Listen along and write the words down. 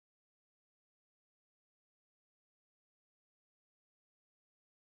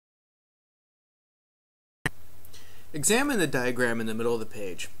Examine the diagram in the middle of the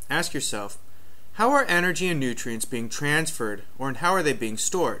page. Ask yourself, how are energy and nutrients being transferred, or how are they being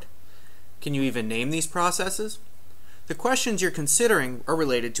stored? Can you even name these processes? The questions you're considering are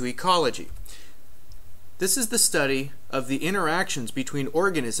related to ecology. This is the study of the interactions between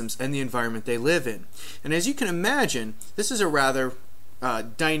organisms and the environment they live in. And as you can imagine, this is a rather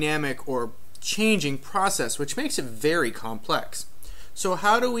dynamic or changing process, which makes it very complex. So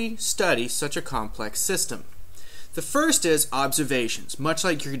how do we study such a complex system? The first is observations, much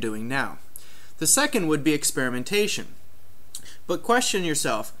like you're doing now. The second would be experimentation. But question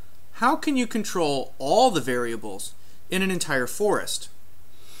yourself, how can you control all the variables in an entire forest?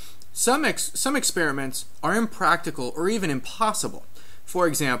 Some experiments are impractical or even impossible. For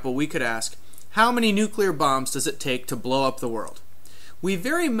example, we could ask, how many nuclear bombs does it take to blow up the world? We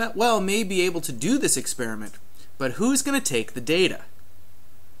very well may be able to do this experiment, but who's going to take the data?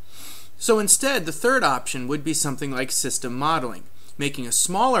 So instead, the third option would be something like system modeling, making a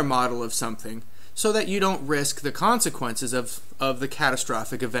smaller model of something so that you don't risk the consequences of the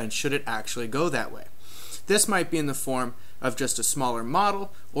catastrophic event should it actually go that way. This might be in the form of just a smaller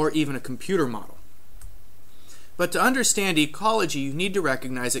model or even a computer model. But to understand ecology, you need to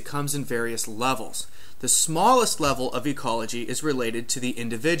recognize it comes in various levels. The smallest level of ecology is related to the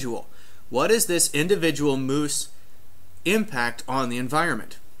individual. What is this individual moose impact on the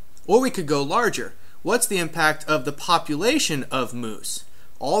environment? Or we could go larger. What's the impact of the population of moose?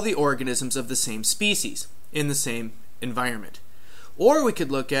 All the organisms of the same species in the same environment. Or we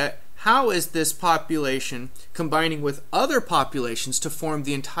could look at how is this population combining with other populations to form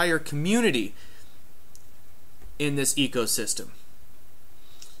the entire community in this ecosystem.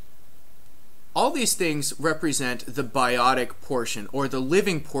 All these things represent the biotic portion or the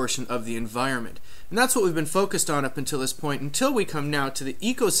living portion of the environment. And that's what we've been focused on up until this point, until we come now to the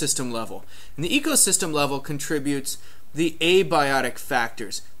ecosystem level. And the ecosystem level contributes the abiotic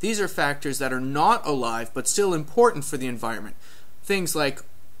factors. These are factors that are not alive but still important for the environment. Things like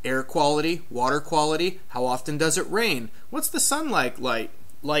air quality, water quality, how often does it rain? What's the sunlight light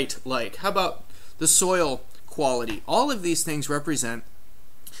like? How about the soil quality? All of these things represent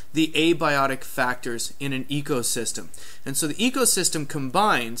the abiotic factors in an ecosystem. And so the ecosystem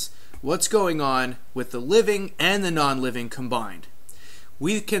combines what's going on with the living and the non-living combined.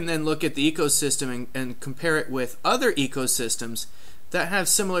 We can then look at the ecosystem and compare it with other ecosystems that have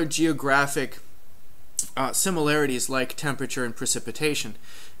similar geographic similarities like temperature and precipitation.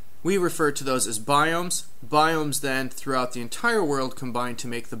 We refer to those as biomes. Biomes then throughout the entire world combine to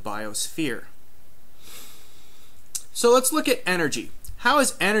make the biosphere. So let's look at energy. How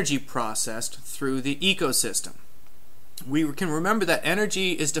is energy processed through the ecosystem? We can remember that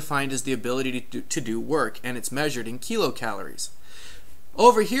energy is defined as the ability to do work, and it's measured in kilocalories.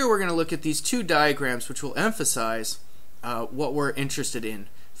 Over here we're going to look at these two diagrams which will emphasize what we're interested in.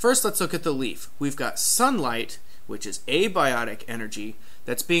 First, let's look at the leaf. We've got sunlight, which is abiotic energy,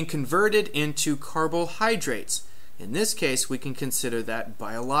 that's being converted into carbohydrates. In this case, we can consider that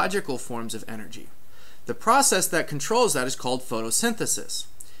biological forms of energy. The process that controls that is called photosynthesis.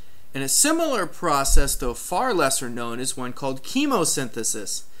 And a similar process, though far lesser known, is one called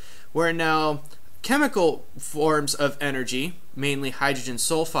chemosynthesis, where now chemical forms of energy, mainly hydrogen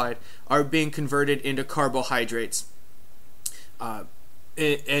sulfide, are being converted into carbohydrates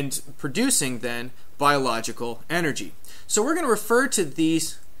and producing then biological energy. So we're going to refer to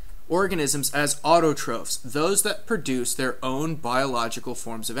these organisms as autotrophs, those that produce their own biological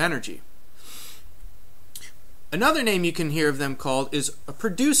forms of energy. Another name you can hear of them called is a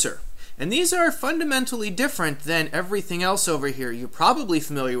producer. And these are fundamentally different than everything else over here. You're probably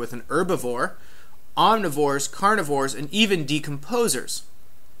familiar with an herbivore, omnivores, carnivores, and even decomposers.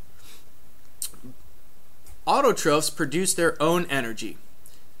 Autotrophs produce their own energy,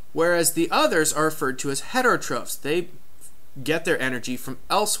 whereas the others are referred to as heterotrophs. They get their energy from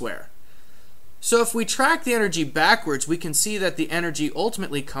elsewhere. So if we track the energy backwards, we can see that the energy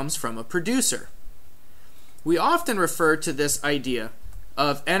ultimately comes from a producer. We often refer to this idea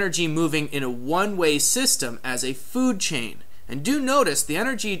of energy moving in a one-way system as a food chain. And do notice the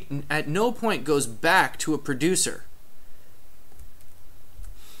energy at no point goes back to a producer.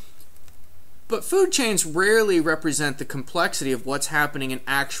 But food chains rarely represent the complexity of what's happening in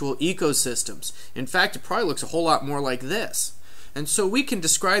actual ecosystems. In fact, it probably looks a whole lot more like this. And so we can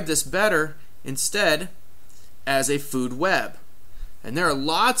describe this better instead as a food web. And there are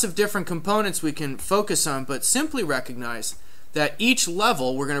lots of different components we can focus on, but simply recognize that each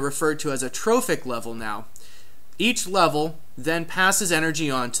level we're going to refer to as a trophic level now. Each level then passes energy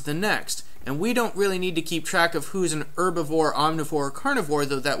on to the next. And we don't really need to keep track of who's an herbivore, omnivore, or carnivore,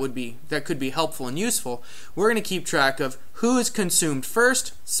 though that could be helpful and useful. We're going to keep track of who is consumed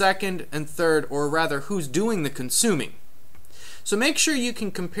first, second, and third, or rather who's doing the consuming. So make sure you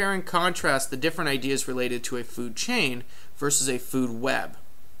can compare and contrast the different ideas related to a food chain versus a food web.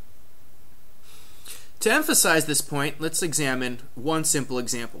 To emphasize this point, let's examine one simple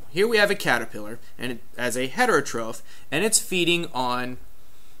example. Here we have a caterpillar as a heterotroph, and it's feeding on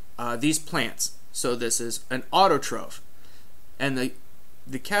these plants. So this is an autotroph, and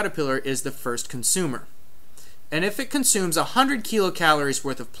the caterpillar is the first consumer. And if it consumes 100 kilocalories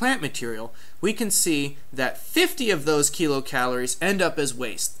worth of plant material, we can see that 50 of those kilocalories end up as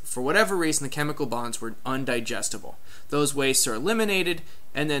waste. For whatever reason, the chemical bonds were undigestible. Those wastes are eliminated,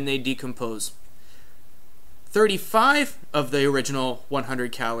 and then they decompose. 35 of the original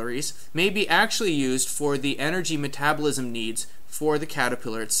 100 calories may be actually used for the energy metabolism needs for the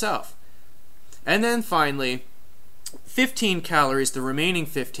caterpillar itself. And then finally, 15 calories, the remaining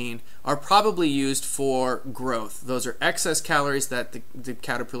 15, are probably used for growth. Those are excess calories that the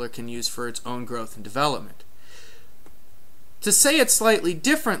caterpillar can use for its own growth and development. To say it slightly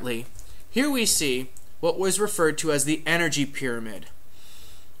differently, here we see what was referred to as the energy pyramid.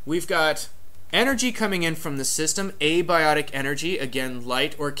 We've got energy coming in from the system, abiotic energy, again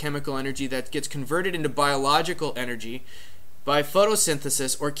light or chemical energy that gets converted into biological energy by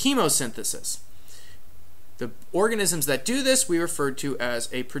photosynthesis or chemosynthesis. The organisms that do this we refer to as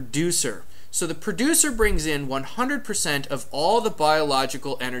a producer. So the producer brings in 100% of all the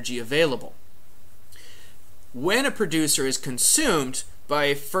biological energy available. When a producer is consumed by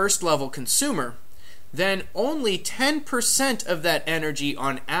a first level consumer, then only 10% of that energy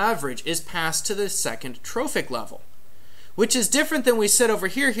on average is passed to the second trophic level, which is different than we said over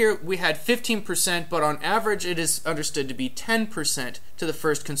here. Here we had 15%, but on average it is understood to be 10% to the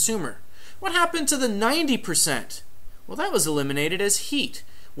first consumer. What happened to the 90%? Well, that was eliminated as heat,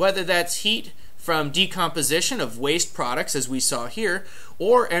 whether that's heat from decomposition of waste products, as we saw here,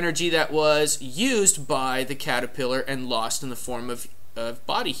 or energy that was used by the caterpillar and lost in the form of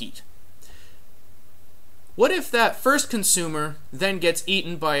body heat. What if that first consumer then gets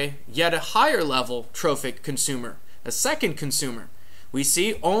eaten by yet a higher level trophic consumer, a second consumer? We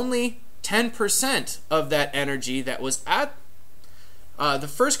see only 10% of that energy that was at the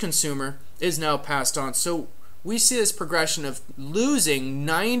first consumer is now passed on. So we see this progression of losing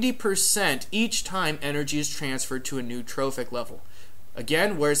 90% each time energy is transferred to a new trophic level.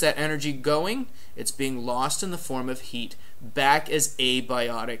 Again, where's that energy going? It's being lost in the form of heat, back as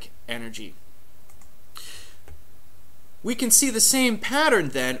abiotic energy. We can see the same pattern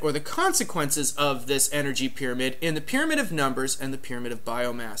then, or the consequences of this energy pyramid, in the pyramid of numbers and the pyramid of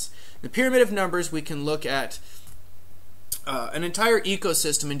biomass. In the pyramid of numbers, we can look at an entire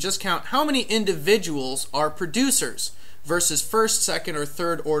ecosystem and just count how many individuals are producers versus first, second, or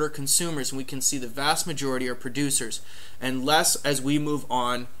third order consumers, and we can see the vast majority are producers, and less as we move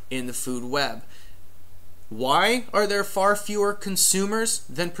on in the food web. Why are there far fewer consumers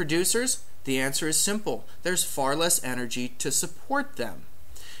than producers? The answer is simple. There's far less energy to support them.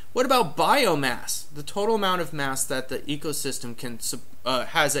 What about biomass, the total amount of mass that the ecosystem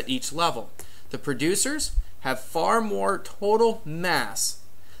has at each level? The producers have far more total mass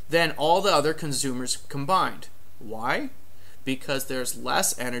than all the other consumers combined. Why? Because there's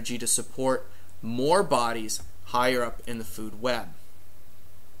less energy to support more bodies higher up in the food web.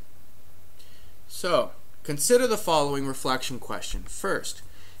 So, consider the following reflection question. First,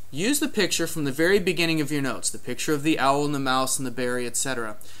 use the picture from the very beginning of your notes, the picture of the owl and the mouse and the berry,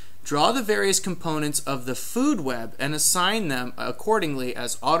 etc. Draw the various components of the food web and assign them accordingly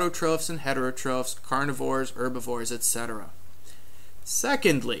as autotrophs and heterotrophs, carnivores, herbivores, etc.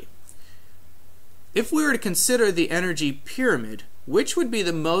 Secondly, if we were to consider the energy pyramid, which would be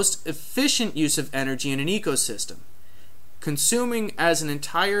the most efficient use of energy in an ecosystem? Consuming as an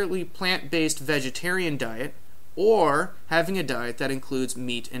entirely plant-based vegetarian diet, or having a diet that includes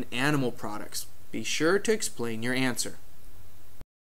meat and animal products? Be sure to explain your answer.